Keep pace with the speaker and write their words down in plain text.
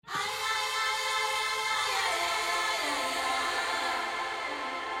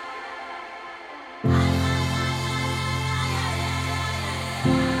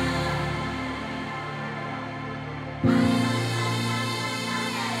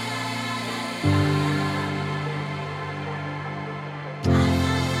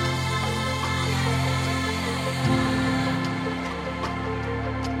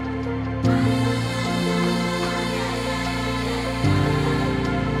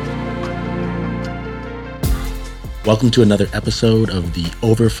Welcome to another episode of the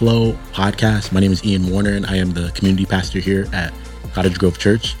Overflow podcast. My name is Ian Warner, and I am the community pastor here at Cottage Grove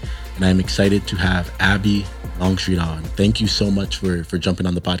Church. And I'm excited to have Abbey Longstreet on. Thank you so much for jumping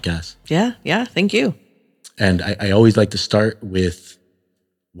on the podcast. Yeah, thank you. And I always like to start with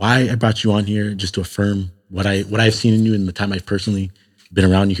why I brought you on here, just to affirm what I've seen in you in the time I've personally been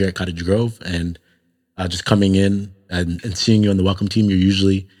around you here at Cottage Grove, and just coming in and seeing you on the welcome team. You're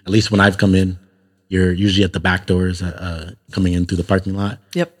usually, at least when I've come in, you're usually at the back doors, coming in through the parking lot.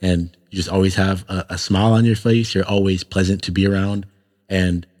 Yep. And you just always have a smile on your face. You're always pleasant to be around,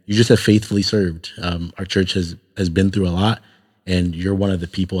 and you just have faithfully served. Our church has been through a lot, and you're one of the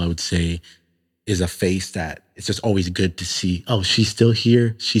people I would say is a face that it's just always good to see. Oh, she's still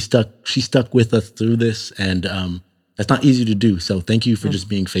here. She stuck with us through this, and that's not easy to do. So thank you for just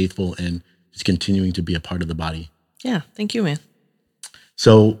being faithful and just continuing to be a part of the body. Yeah, thank you, man.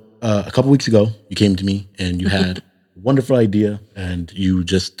 So a couple weeks ago, you came to me and you had a wonderful idea, and you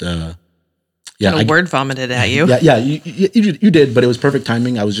just Word vomited at you. You did, but it was perfect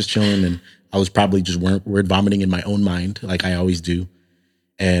timing. I was just chilling, and I was probably just word vomiting in my own mind, like I always do.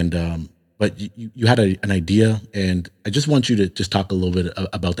 And but you had an idea, and I just want you to just talk a little bit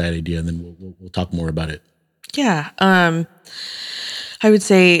about that idea, and then we'll talk more about it. Yeah. I would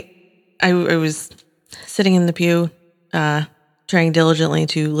say I was sitting in the pew, trying diligently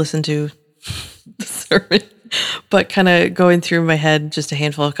to listen to the sermon, but kind of going through my head just a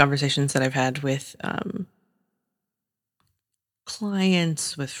handful of conversations that I've had with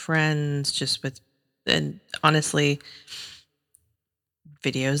clients, with friends, and honestly,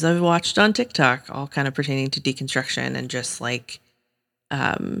 videos I've watched on TikTok, all kind of pertaining to deconstruction and just like,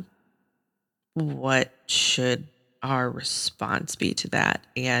 what should our response be to that?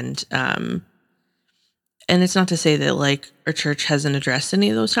 And it's not to say that like our church hasn't addressed any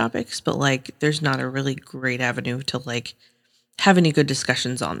of those topics, but like there's not a really great avenue to like have any good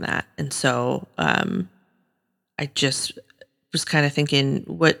discussions on that. And so I just was kind of thinking,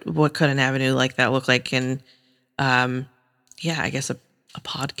 what could an avenue like that look like? And I guess a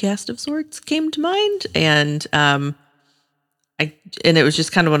podcast of sorts came to mind. And it was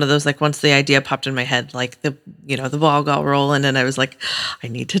just kind of one of those, like, once the idea popped in my head, like the ball got rolling, and I was like, I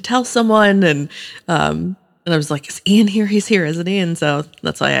need to tell someone. And I was like, is Ian here? He's here, isn't he? And so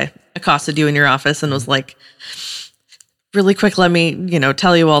that's why I accosted you in your office and was like, really quick, let me,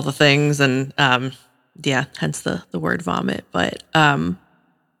 tell you all the things. And hence the word vomit. But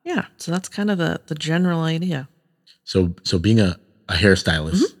so that's kind of the general idea. So being a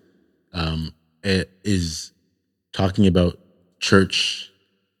hairstylist, it is talking about church,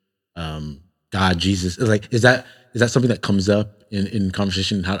 God, Jesus. Like, is that something that comes up in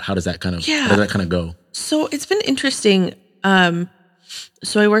conversation? How does that kind of go? So it's been interesting.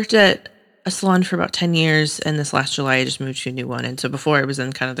 So I worked at a salon for about 10 years, and this last July I just moved to a new one. And so before I was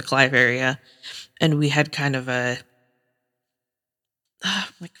in kind of the Clive area, and we had kind of a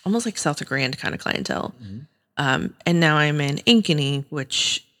like almost like South of Grand kind of clientele. And now I'm in Ankeny,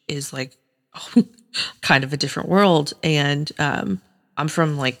 which is like kind of a different world. And I'm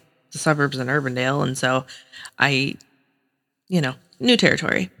from like the suburbs in Urbandale, and so I, new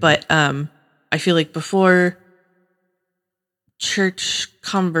territory. But I feel like before church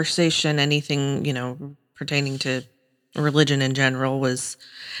conversation, anything, pertaining to religion in general was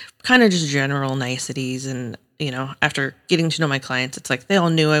kind of just general niceties. And, after getting to know my clients, it's like they all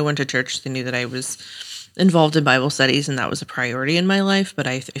knew I went to church. They knew that I was involved in Bible studies, and that was a priority in my life. But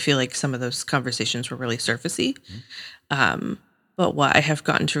I feel like some of those conversations were really surfacey. But what I have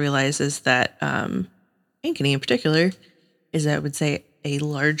gotten to realize is that Ankeny in particular is, I would say, a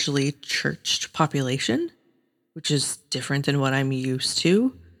largely churched population, which is different than what I'm used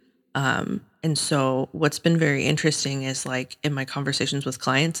to. And so what's been very interesting is, like, in my conversations with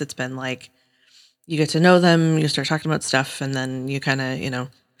clients, it's been like, you get to know them, you start talking about stuff, and then you kind of,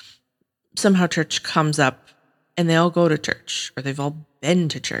 somehow church comes up, and they all go to church, or they've all been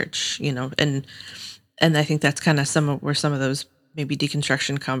to church, and I think that's kind of where some of those maybe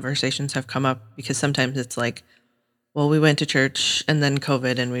deconstruction conversations have come up, because sometimes it's like, well, we went to church and then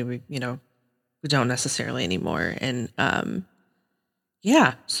COVID, and we don't necessarily anymore. And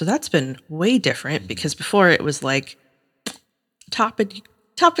so that's been way different, because before it was like topic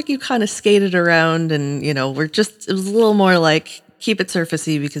you kind of skated around, and it was a little more like, keep it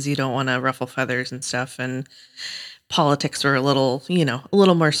surfacey because you don't want to ruffle feathers and stuff, and politics were a little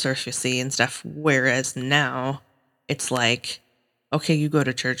more surfacey and stuff. Whereas now it's like, okay, you go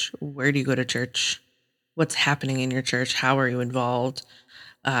to church. Where do you go to church? What's happening in your church? How are you involved?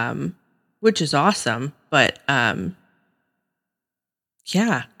 Which is awesome. But I've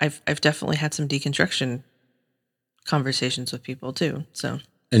definitely had some deconstruction conversations with people too. So,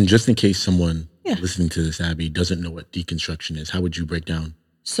 And just in case someone yeah. listening to this, Abby, doesn't know what deconstruction is, how would you break down?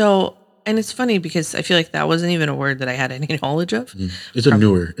 So, and it's funny because I feel like that wasn't even a word that I had any knowledge of. It's a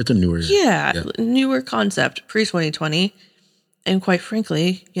newer, Yeah, yeah. newer concept pre 2020. And quite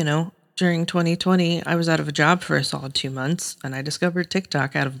frankly, during 2020, I was out of a job for a solid 2 months and I discovered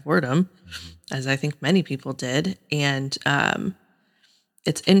TikTok out of boredom, as I think many people did. And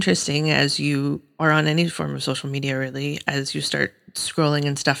it's interesting as you are on any form of social media, really, as you start scrolling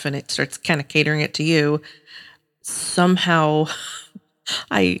and stuff and it starts kind of catering it to you. Somehow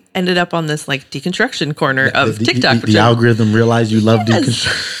I ended up on this like deconstruction corner of TikTok, The algorithm realized you love yes,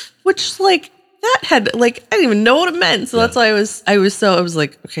 deconstruction. which like that had like I didn't even know what it meant. So that's why I was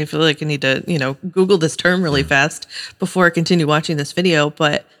like, okay, I feel like I need to, Google this term really fast before I continue watching this video.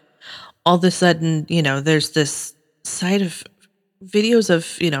 But all of a sudden, there's this side of videos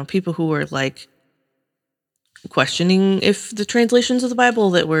of, people who were like questioning if the translations of the Bible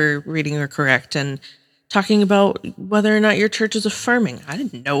that we're reading are correct and talking about whether or not your church is affirming. I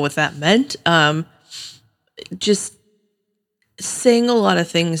didn't know what that meant. Just saying a lot of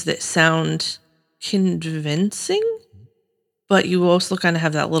things that sound convincing, but you also kind of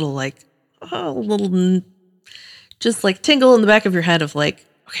have that little like, just like tingle in the back of your head of like,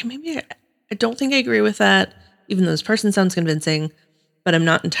 okay, maybe I don't think I agree with that, even though this person sounds convincing, but I'm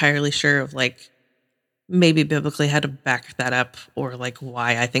not entirely sure of like maybe biblically how to back that up or like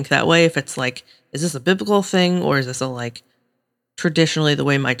why I think that way. If it's like, is this a biblical thing or is this a like traditionally the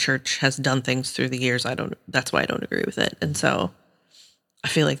way my church has done things through the years? That's why I don't agree with it. And so I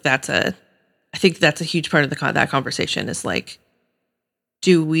feel like I think that's a huge part of that conversation is like,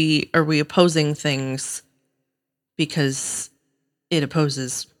 are we opposing things because it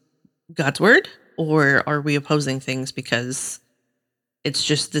opposes God's word, or are we opposing things because it's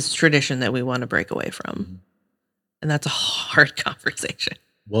just this tradition that we want to break away from? And that's a hard conversation.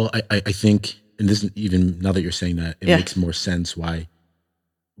 Well, I think, and this is even now that you're saying that, it makes more sense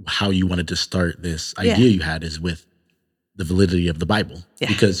how you wanted to start this idea you had is with the validity of the Bible. Yeah.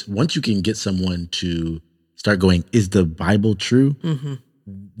 Because once you can get someone to start going, is the Bible true? Mm-hmm.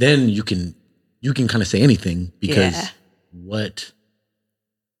 Then you can kind of say anything because what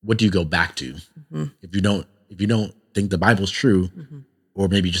do you go back to? Mm-hmm. If you don't think the Bible's true, mm-hmm. or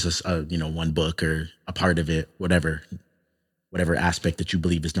maybe just a one book or a part of it, whatever aspect that you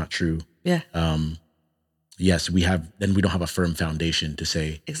believe is not true. Yeah. Yes, we don't have a firm foundation to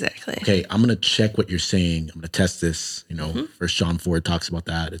say exactly. Okay, I'm gonna check what you're saying. I'm gonna test this. Mm-hmm. First John 4 talks about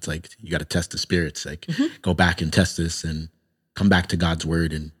that. It's like you got to test the spirits. Like go back and test this and come back to God's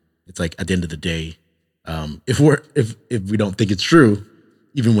word. And it's like at the end of the day, if we don't think it's true,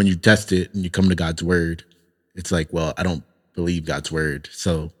 even when you test it and you come to God's word, it's like, well, I don't believe God's word.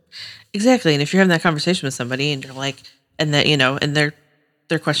 So exactly. And if you're having that conversation with somebody and you're like, and that and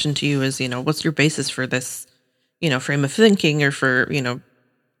their question to you is, what's your basis for this, frame of thinking or for,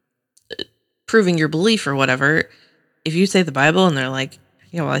 proving your belief or whatever. If you say the Bible and they're like,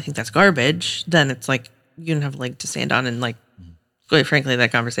 well, I think that's garbage, then it's like, you don't have a leg to stand on. And like, quite frankly,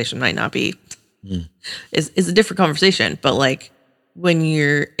 that conversation might not be, is a different conversation. But like when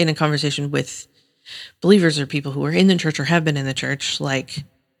you're in a conversation with believers or people who are in the church or have been in the church, like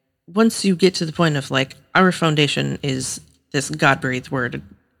once you get to the point of like, our foundation is this God-breathed word,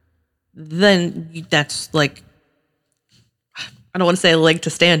 then that's like, I don't want to say a leg to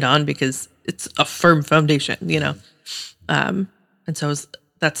stand on because it's a firm foundation, and so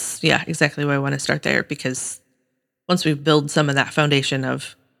that's exactly why I want to start there, because once we build some of that foundation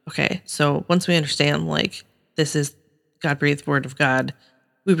of, okay, so once we understand like this is God-breathed word of God,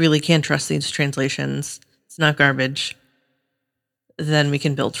 we really can trust these translations, it's not garbage, then we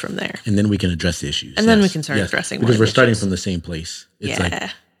can build from there. And then we can address the issues. And then we can start addressing because we're starting from the same place. It's like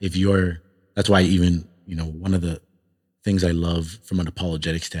that's why even, one of the things I love from an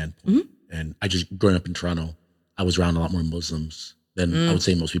apologetic standpoint, and I just growing up in Toronto, I was around a lot more Muslims than I would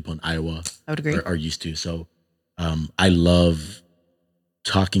say most people in Iowa I would agree. Are used to. So I love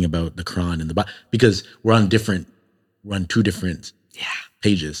talking about the Quran and the Bible because we're on two different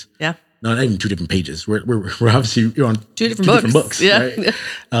pages. Yeah. Not even two different pages. We're obviously on two different books. Yeah.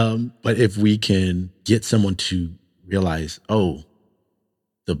 Right? But if we can get someone to realize, oh,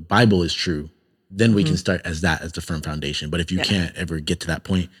 the Bible is true, then we can start as the firm foundation. But if you can't ever get to that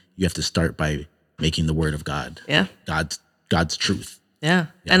point, you have to start by making the word of God. Yeah. God's truth. Yeah.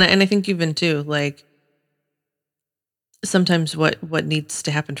 And I think even too, like sometimes what needs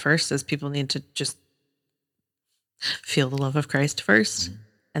to happen first is people need to just feel the love of Christ first.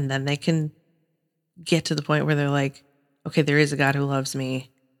 And then they can get to the point where they're like, okay, there is a God who loves me.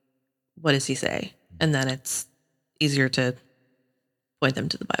 What does he say? And then it's, easier to point them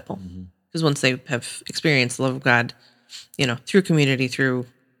to the Bible. Mhm. Because once they have experienced the love of God, through community, through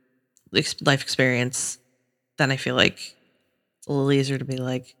life experience, then I feel like it's a little easier to be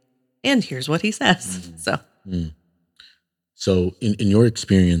like, and here's what he says. Mm. So, Mm. So in your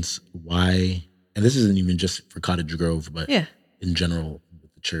experience, why, and this isn't even just for Cottage Grove, but yeah. in general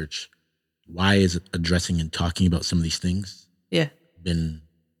with the church, why is addressing and talking about some of these things Yeah. been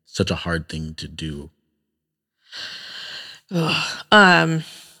such a hard thing to do? Ugh.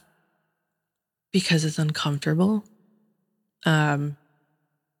 Because it's uncomfortable.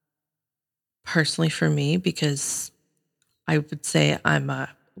 Personally for me, because I would say I'm a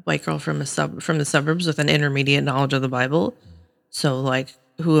white girl from from the suburbs with an intermediate knowledge of the Bible. So like,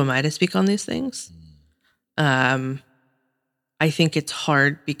 who am I to speak on these things? Um, I think it's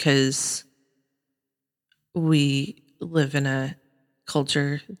hard because we live in a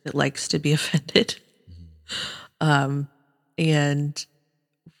culture that likes to be offended. Um, and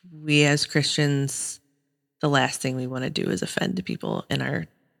we as Christians, the last thing we want to do is offend people in our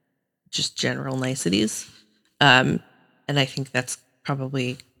just general niceties. And I think that's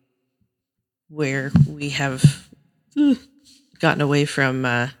probably where we have gotten away from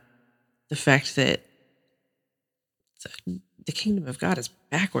the fact that the kingdom of God is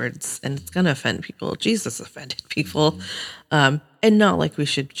backwards and it's going to offend people. Jesus offended people. And not like we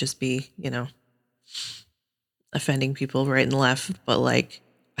should just be, offending people right and left, but like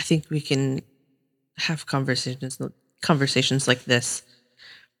I think we can have conversations like this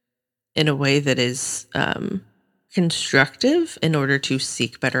in a way that is constructive in order to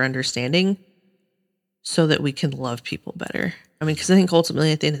seek better understanding so that we can love people better. I mean, because I think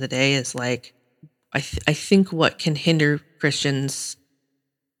ultimately at the end of the day is like, I think what can hinder Christians,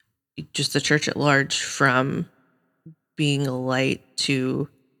 just the church at large, from being a light to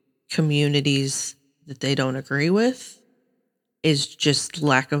communities that they don't agree with is just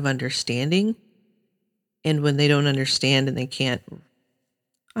lack of understanding. And when they don't understand and they can't,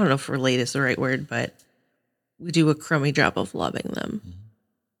 I don't know if relate is the right word, but we do a crummy job of loving them.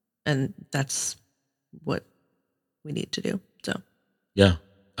 And that's what we need to do. So, Yeah.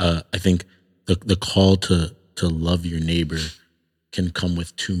 I think the call to love your neighbor can come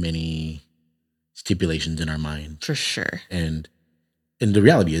with too many stipulations in our mind. for sure. And the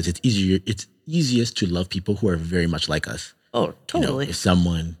reality is it's easiest to love people who are very much like us. Oh, totally. If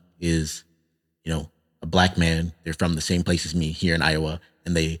someone is, a black man, they're from the same place as me here in Iowa,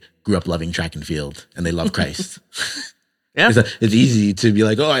 and they grew up loving track and field and they love Christ. Yeah. It's easy to be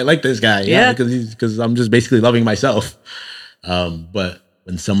like, oh, I like this guy. Yeah. Because I'm just basically loving myself. But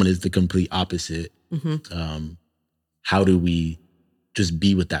when someone is the complete opposite, how do we just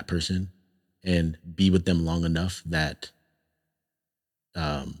be with that person and be with them long enough that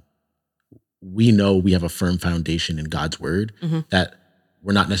we know we have a firm foundation in God's word, that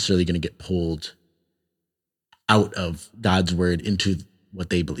we're not necessarily going to get pulled out of God's word into what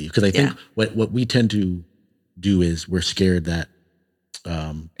they believe. Because I think what we tend to do is we're scared that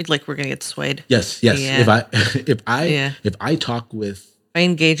like we're gonna get swayed. yes. Yeah. If I talk with, I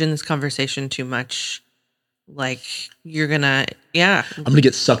engage in this conversation too much, like you're gonna, I'm gonna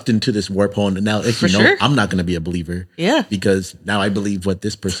get sucked into this warp hole, and now For sure. I'm not gonna be a believer. Yeah. Because now I believe what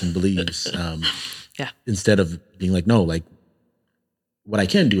this person believes. Yeah. Instead of being like, no, like what I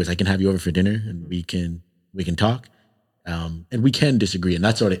can do is I can have you over for dinner and we can talk. And we can disagree. And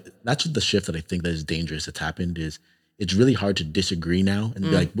that's what the shift that I think that is dangerous that's happened is it's really hard to disagree now and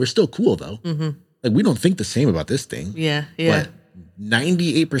be like, we're still cool though. Like we don't think the same about this thing. Yeah. But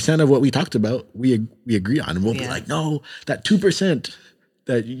 98% of what we talked about, we agree on. And we'll be like, no, that 2%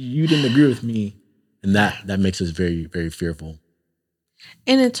 that you didn't agree with me. And that makes us very, very fearful.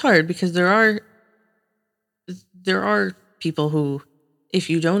 And it's hard because there are people who, if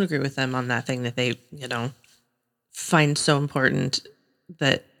you don't agree with them on that thing that they, find so important,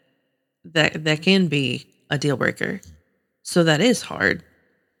 that can be a deal breaker. So that is hard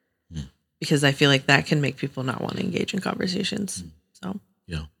because I feel like that can make people not want to engage in conversations. So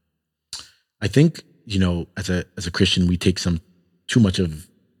yeah, I think as a Christian, we take too much of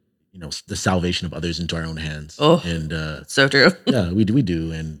the salvation of others into our own hands. Oh, and so true. Yeah, we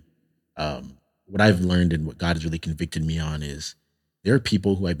do. And what I've learned and what God has really convicted me on is there are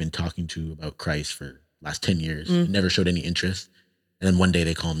people who I've been talking to about Christ for the last 10 years and never showed any interest. And then one day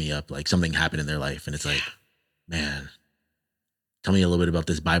they call me up, like something happened in their life. And it's like, man, tell me a little bit about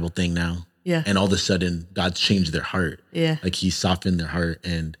this Bible thing now. Yeah. And all of a sudden God's changed their heart. Yeah. Like he softened their heart.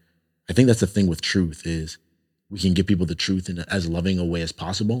 And I think that's the thing with truth is we can give people the truth in as loving a way as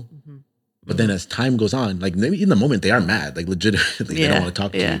possible. But then as time goes on, like maybe in the moment they are mad, like legitimately they don't want to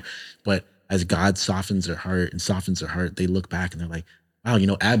talk to you. But as God softens their heart and softens their heart, they look back and they're like, wow,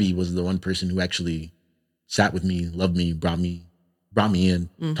 Abby was the one person who actually sat with me, loved me, brought me in,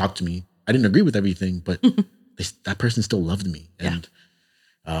 Mm. talked to me. I didn't agree with everything, but that person still loved me. Yeah.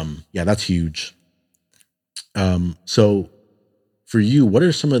 And yeah, that's huge. So for you, what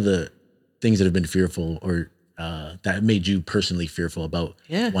are some of the things that have been fearful or that made you personally fearful about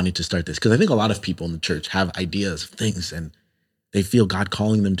Yeah. wanting to start this? Because I think a lot of people in the church have ideas of things and they feel God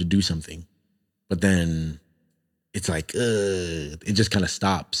calling them to do something, but then it's like it just kind of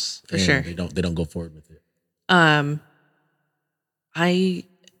stops For and sure. they don't go forward with it. Um, I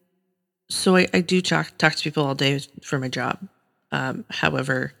I do talk to people all day for my job.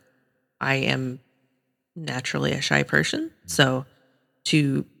 However, I am naturally a shy person, so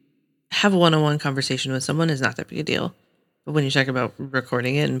to have a one-on-one conversation with someone is not that big a deal. But when you talk about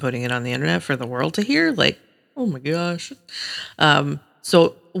recording it and putting it on the internet for the world to hear, like, oh my gosh.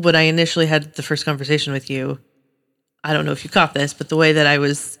 So when I initially had the first conversation with you, I don't know if you caught this, but the way that I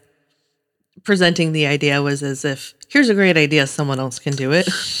was presenting the idea was as if here's a great idea, someone else can do it.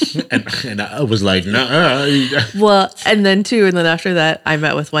 and I was like, nah. Well, and then after that, I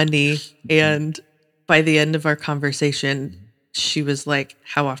met with Wendy, and by the end of our conversation, she was like,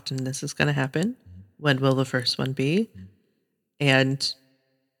 "How often this is going to happen? When will the first one be?" And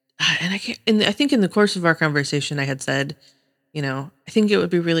I can't. And I think in the course of our conversation, I had said, I think it would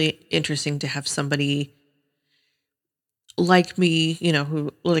be really interesting to have somebody like me,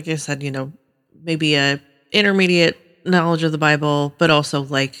 who, like I said, maybe a intermediate knowledge of the Bible, but also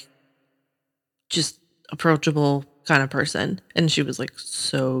like just approachable kind of person. And she was like,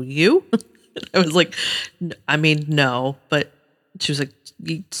 "So you?" I was like, I mean, no," but she was like,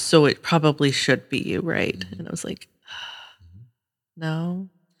 "So it probably should be you, right?" And I was like, "No."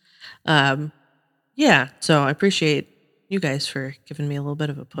 Um, yeah. So I appreciate you guys for giving me a little bit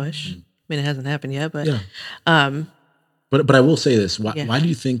of a push. I mean, it hasn't happened yet, but Yeah. um, But I will say this. Why, yeah. why do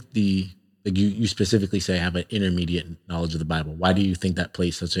you think like you specifically say have an intermediate knowledge of the Bible? Why do you think that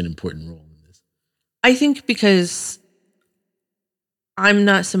plays such an important role in this? I think because I'm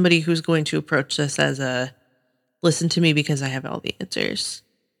not somebody who's going to approach this as a listen to me because I have all the answers.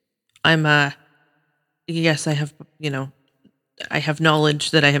 I'm yes, I have, I have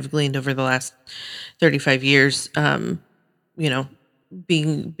knowledge that I have gleaned over the last 35 years. You know,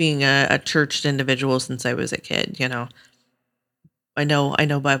 being a churched individual since I was a kid, I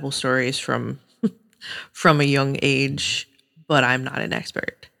know Bible stories from from a young age, but I'm not an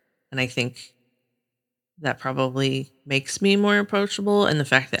expert. And I think that probably makes me more approachable, and the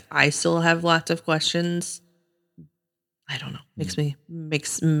fact that I still have lots of questions, I don't know,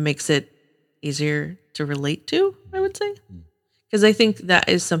 makes it easier to relate to, I would say. Because I think that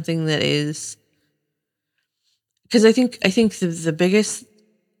is something that is because I think the biggest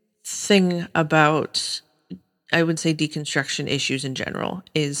thing about, I would say, deconstruction issues in general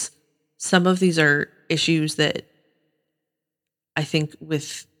is some of these are issues that I think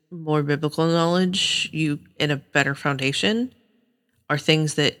with more biblical knowledge, you in a better foundation, are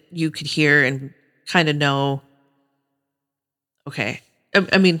things that you could hear and kind of know. Okay,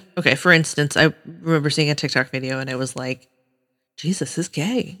 I mean, okay. For instance, I remember seeing a TikTok video and it was like, "Jesus is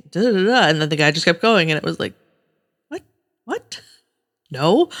gay," da, da, da, da, and then the guy just kept going, and it was like, "What? What?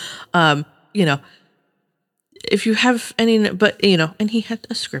 No." Um, you know, if you have any, but and he had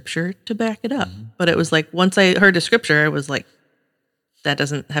a scripture to back it up. But it was like once I heard a scripture, I was like, that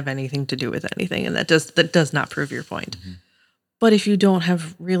doesn't have anything to do with anything, and that does not prove your point. But if you don't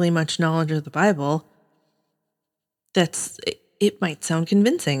have really much knowledge of the Bible, it might sound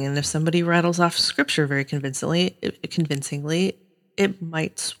convincing, and if somebody rattles off scripture very convincingly, it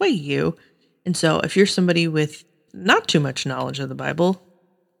might sway you. And so, if you're somebody with not too much knowledge of the Bible,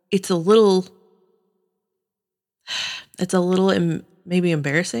 it's a little maybe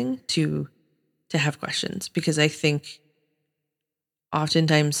embarrassing to have questions, because I think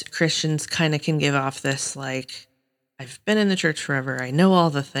oftentimes Christians kind of can give off this like, "I've been in the church forever. I know all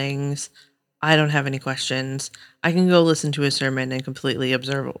the things. I don't have any questions. I can go listen to a sermon and completely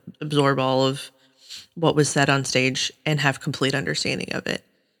absorb all of what was said on stage and have complete understanding of it."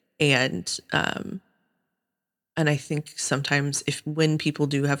 And I think sometimes if when people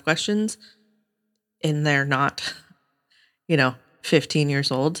do have questions and they're not, 15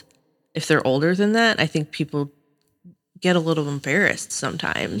 years old, if they're older than that, I think people get a little embarrassed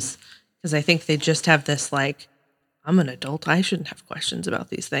sometimes, because I think they just have this like, "I'm an adult. I shouldn't have questions about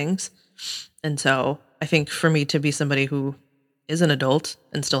these things." And so I think for me to be somebody who is an adult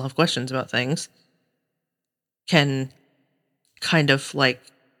and still have questions about things can kind of like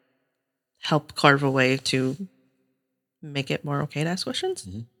help carve a way to make it more okay to ask questions.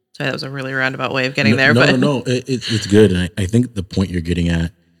 So that was a really roundabout way of getting No, there, no, but no, no. It's good, and I think the point you're getting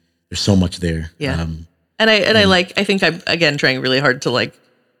at, there's so much there. yeah. I think I'm again trying really hard to like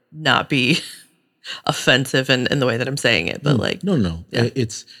not be offensive in the way that I'm saying it, but like, No. yeah,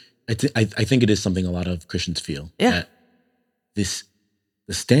 I think it is something a lot of Christians feel yeah, that this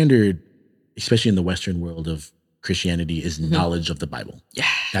the standard, especially in the Western world of Christianity, is knowledge of the Bible. yeah.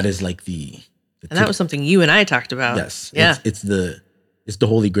 That is like And that was something you and I talked about. yes, Yeah. it's the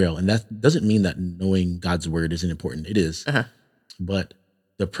holy grail, and that doesn't mean that knowing God's word isn't important. It is, Uh-huh. but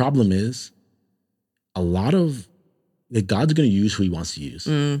the problem is a lot of that God's going to use who He wants to use,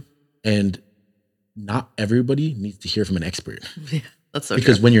 and not everybody needs to hear from an expert. Yeah. That's so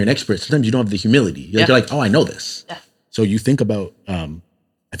Because true. when you're an expert, sometimes you don't have the humility. You're like, oh, I know this. Yeah. So you think about,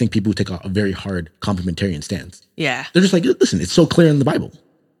 I think people who take a very hard complementarian stance. Yeah. They're just like, listen, it's so clear in the Bible.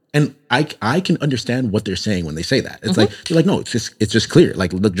 And I can understand what they're saying when they say that. It's like, you're like, no, it's just clear.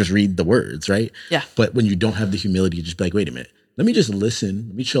 Like, look, just read the words, right? Yeah. But when you don't have the humility, you just be like, wait a minute, let me just listen.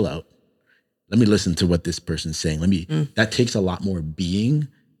 Let me chill out. Let me listen to what this person's saying. That takes a lot more being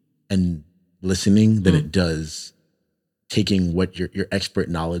and listening than it does taking what your expert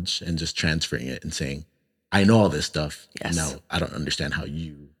knowledge and just transferring it and saying, I know all this stuff. Yes. Now I don't understand how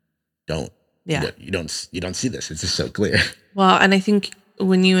you don't. Yeah. You don't see this. It's just so clear. Well, and I think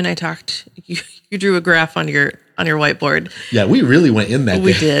when you and I talked, you drew a graph on your whiteboard. Yeah, we really went in that.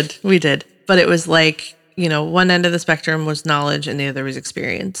 We did. But it was like, one end of the spectrum was knowledge and the other was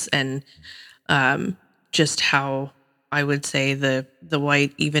experience. And just how I would say the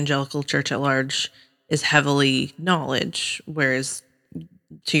white evangelical church at large is heavily knowledge. Whereas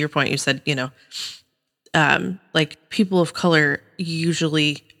to your point, you said, like people of color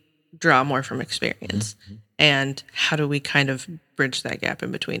usually draw more from experience. And how do we kind of bridge that gap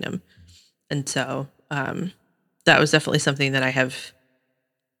in between them? And so that was definitely something that I have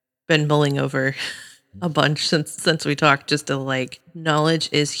been mulling over a bunch since we talked, just to like, knowledge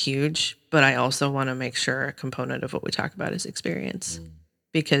is huge, but I also want to make sure a component of what we talk about is experience,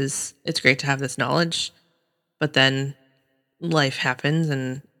 because it's great to have this knowledge, but then life happens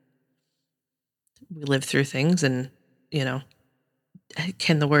and we live through things, and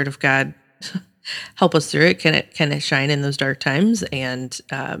can the word of God help us through it? Can it shine in those dark times? And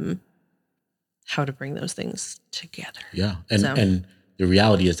how to bring those things together. Yeah. And the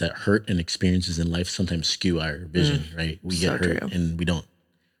reality is that hurt and experiences in life sometimes skew our vision, right? We So get hurt true. and we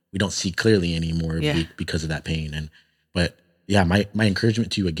don't see clearly anymore Yeah. because of that pain. But yeah, my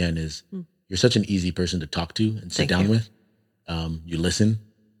encouragement to you again is you're such an easy person to talk to and sit Thank down you. with. You listen.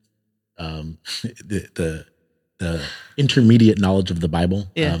 The intermediate knowledge of the Bible.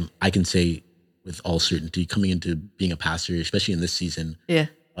 Yeah. I can say with all certainty, coming into being a pastor, especially in this season, Yeah.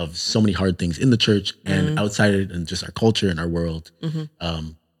 of so many hard things in the church and outside it, and just our culture and our world.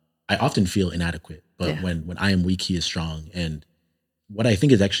 I often feel inadequate, but Yeah. when I am weak, He is strong. And what I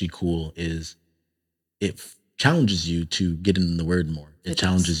think is actually cool is it challenges you to get in the Word more. It It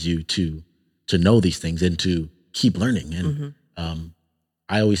challenges you to know these things and to keep learning. And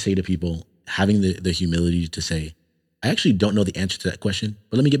I always say to people, having the humility to say, I actually don't know the answer to that question,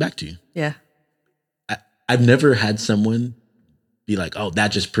 but let me get back to you. Yeah. I've never had someone be like, oh,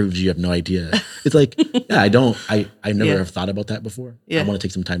 that just proves you have no idea. It's like, yeah, I never Yeah. have thought about that before. Yeah. I want to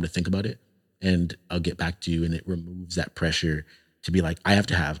take some time to think about it, and I'll get back to you. And it removes that pressure to be like, I have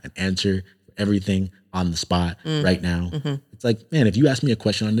to have an answer for everything on the spot right now. It's like, man, if you asked me a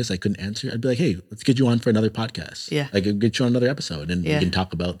question on this I couldn't answer, I'd be like, hey, let's get you on for another podcast. Yeah. Like, I'll get you on another episode, and Yeah. we can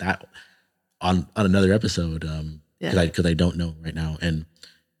talk about that on another episode. Yeah. Because I don't know right now. And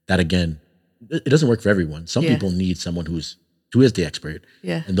that, again, it doesn't work for everyone. Some Yeah. people need someone who is the expert.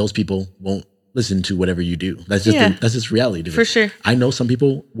 Yeah. And those people won't listen to whatever you do. That's just Yeah. that's just reality. To For it. sure. I know some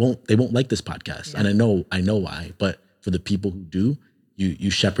people won't like this podcast, and I know why. But for the people who do, you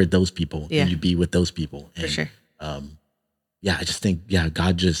shepherd those people, Yeah. and you be with those people. And, For sure. yeah, I just think, yeah,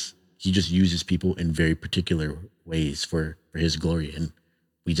 God He just uses people in very particular ways for His glory, and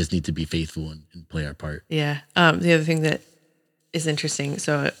we just need to be faithful and play our part. Yeah. The other thing that is interesting,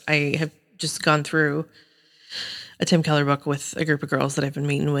 so I have just gone through a Tim Keller book with a group of girls that I've been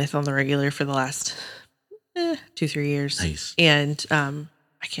meeting with on the regular for the last 2-3 years. Nice. And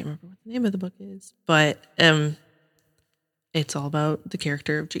I can't remember what the name of the book is, but it's all about the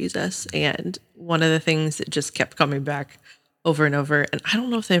character of Jesus. And one of the things that just kept coming back over and over, and I don't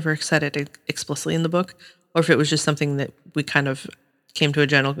know if they ever said it explicitly in the book, or if it was just something that we kind of came to a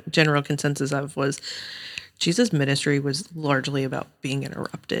general consensus of, was Jesus' ministry was largely about being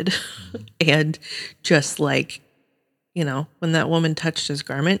interrupted. And just like, when that woman touched his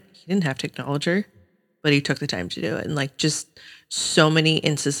garment, he didn't have to acknowledge her. but he took the time to do it. And like just so many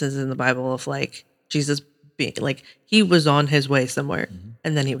instances in the Bible of like Jesus being like he was on his way somewhere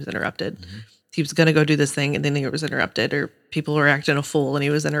and then he was interrupted. He was gonna go do this thing and then he was interrupted, or people were acting a fool and he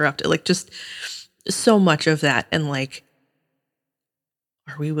was interrupted. Like just so much of that. And like,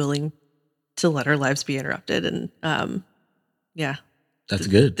 are we willing to let our lives be interrupted? And yeah, That's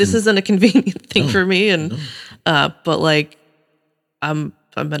good. this isn't a convenient thing No, for me. And no. but like I'm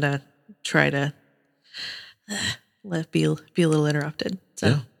gonna try to be a little interrupted. So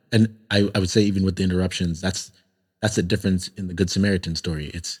Yeah. And I would say even with the interruptions, that's the difference in the Good Samaritan story.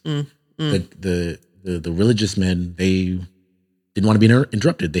 It's the religious men, they didn't want to be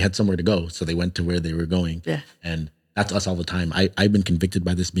interrupted. They had somewhere to go, so they went to where they were going. yeah, And that's us all the time. I've been convicted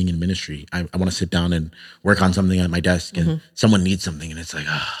by this being in ministry. I want to sit down and work on something at my desk, and someone needs something, and it's like,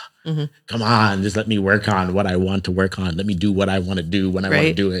 come on, just let me work on what I want to work on. Let me do what I want to do when I want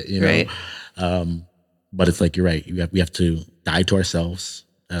to do it. You know. Right. But it's like you're right. We have to die to ourselves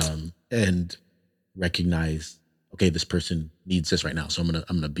and recognize, okay, this person needs this right now, so I'm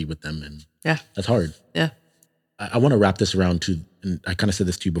gonna be with them, and Yeah. that's hard. Yeah. I want to wrap this around to, and I kind of said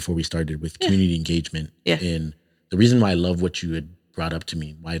this to you before we started with community engagement. Yeah. And the reason why I love what you had brought up to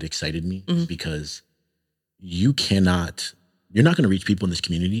me, why it excited me, is because you're not going to reach people in this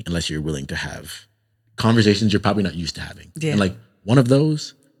community unless you're willing to have conversations you're probably not used to having. Yeah. And like one of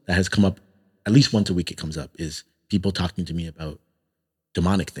those that has come up at least once a week, it comes up, is people talking to me about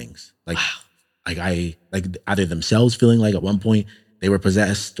demonic things. Like, like either themselves feeling like at one point they were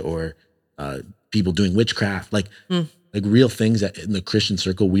possessed, or people doing witchcraft, like real things that in the Christian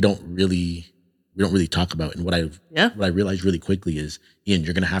circle we don't really talk about. And what I realized really quickly is, Ian,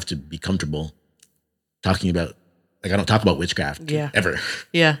 you're gonna have to be comfortable talking about, like, I don't talk about witchcraft ever.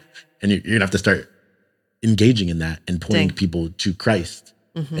 Yeah. And you're gonna have to start engaging in that and pointing people to Christ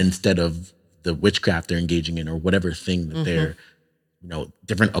instead of the witchcraft they're engaging in, or whatever thing that they're,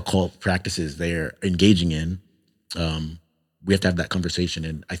 different occult practices they're engaging in. We have to have that conversation.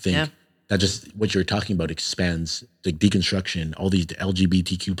 And I think that just what you're talking about expands the deconstruction, all these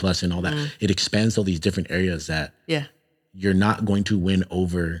LGBTQ plus and all that. It expands all these different areas that you're not going to win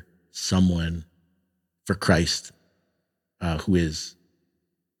over someone for Christ who is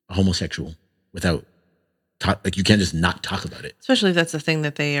a homosexual without like, you can't just not talk about it. Especially if that's the thing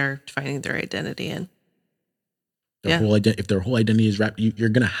that they are finding their identity in. If their whole identity is wrapped, you're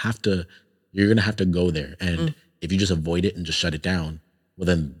gonna have to go there. And if you just avoid it and just shut it down, well,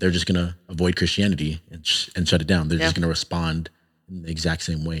 then they're just gonna avoid Christianity and shut it down. They're just gonna respond in the exact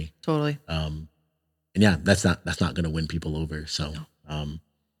same way. Totally. And that's not gonna win people over. So, as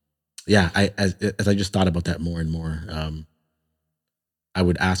I just thought about that more and more, I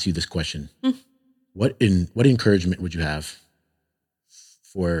would ask you this question: What encouragement would you have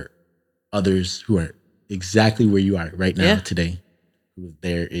for others who are exactly where you are right now today, who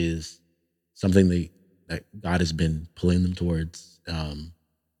there is something that God has been pulling them towards,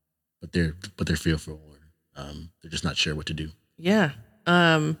 but they're fearful, or they're just not sure what to do? Yeah.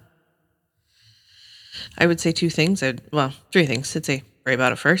 I would say two things. Three things. I'd say pray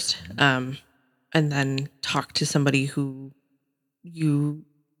about it first, and then talk to somebody who you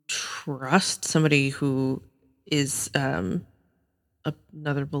trust, somebody who is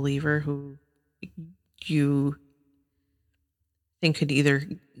another believer who you think could either,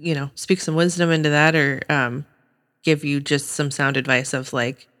 speak some wisdom into that, or give you just some sound advice of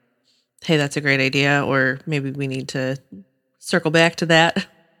like, hey, that's a great idea, or maybe we need to circle back to that.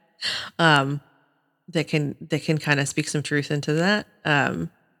 That can kind of speak some truth into that.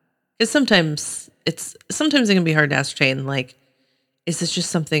 Because sometimes it can be hard to ascertain, like, is this just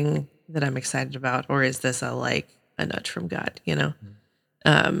something that I'm excited about, or is this a nudge from God,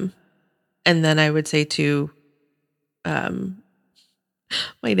 And then I would say too,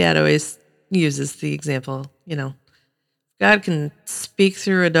 my dad always uses the example, God can speak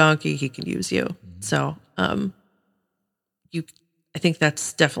through a donkey, he can use you. So, I think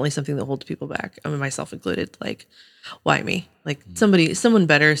that's definitely something that holds people back. I mean, myself included. Like, why me? Like someone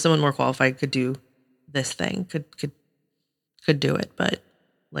better, someone more qualified could do this thing, could do it. But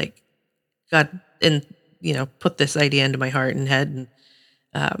like God, and put this idea into my heart and head,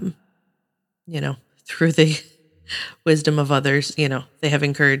 and through the wisdom of others, they have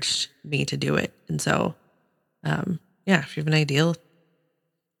encouraged me to do it. And so, if you have an idea,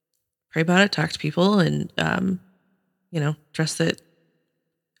 pray about it, talk to people, and trust that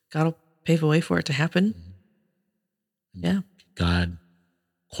God will pave a way for it to happen. Yeah. God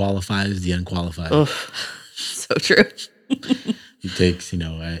qualifies the unqualified. Oh, so true. He takes,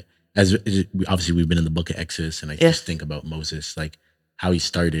 obviously we've been in the book of Exodus, and I just think about Moses, like how he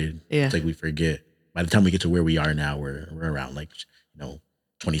started. Yeah. It's like we forget by the time we get to where we are now, we're around like,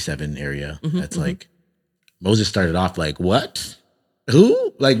 27 area. That's like Moses started off like, what?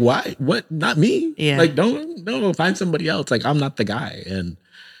 Who? Like, why? What? Not me. Yeah. Like, no, find somebody else. Like, I'm not the guy. And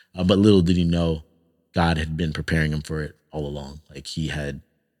but little did he know, God had been preparing him for it all along. Like, he had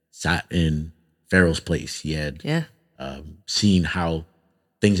sat in Pharaoh's place. He had seen how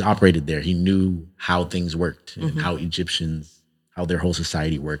things operated there. He knew how things worked and how Egyptians, how their whole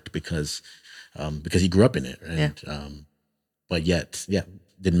society worked because he grew up in it. And but yet,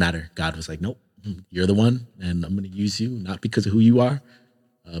 didn't matter. God was like, nope, you're the one, and I'm going to use you not because of who you are,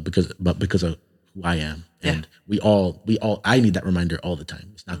 but because of who I am. And we all, I need that reminder all the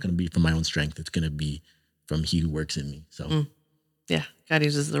time. It's not going to be from my own strength. It's going to be from He who works in me. So, yeah, God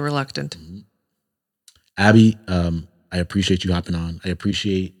uses the reluctant. Abbey, I appreciate you hopping on. I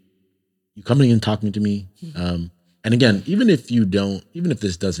appreciate you coming and talking to me. And again, even if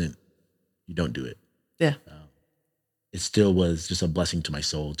this doesn't, you don't do it. Yeah. It still was just a blessing to my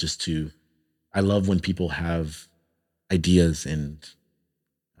soul. I love when people have ideas and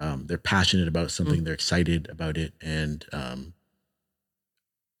they're passionate about something, they're excited about it. And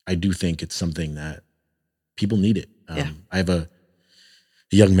I do think it's something that people need it. I have a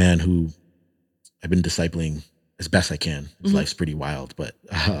young man who I've been discipling as best I can. His life's pretty wild, but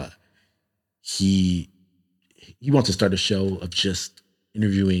he wants to start a show of just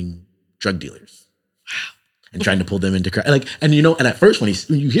interviewing drug dealers. Wow. And trying to pull them into Christ. And at first when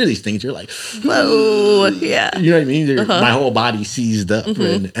you hear these things, you're like, whoa, yeah. You know what I mean? My whole body seized up.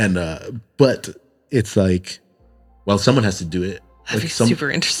 But it's like, well, someone has to do it. That'd be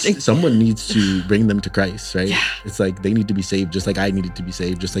super interesting. Someone needs to bring them to Christ, right? Yeah. It's like they need to be saved, just like I needed to be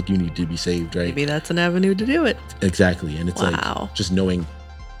saved, just like you need to be saved, right? Maybe that's an avenue to do it. Exactly. And it's like just knowing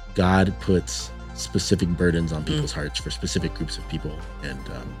God puts specific burdens on people's hearts for specific groups of people. And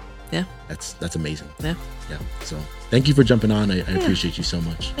that's amazing. Yeah. So thank you for jumping on. I appreciate you so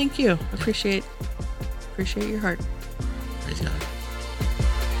much. Thank you. Appreciate your heart. Praise God.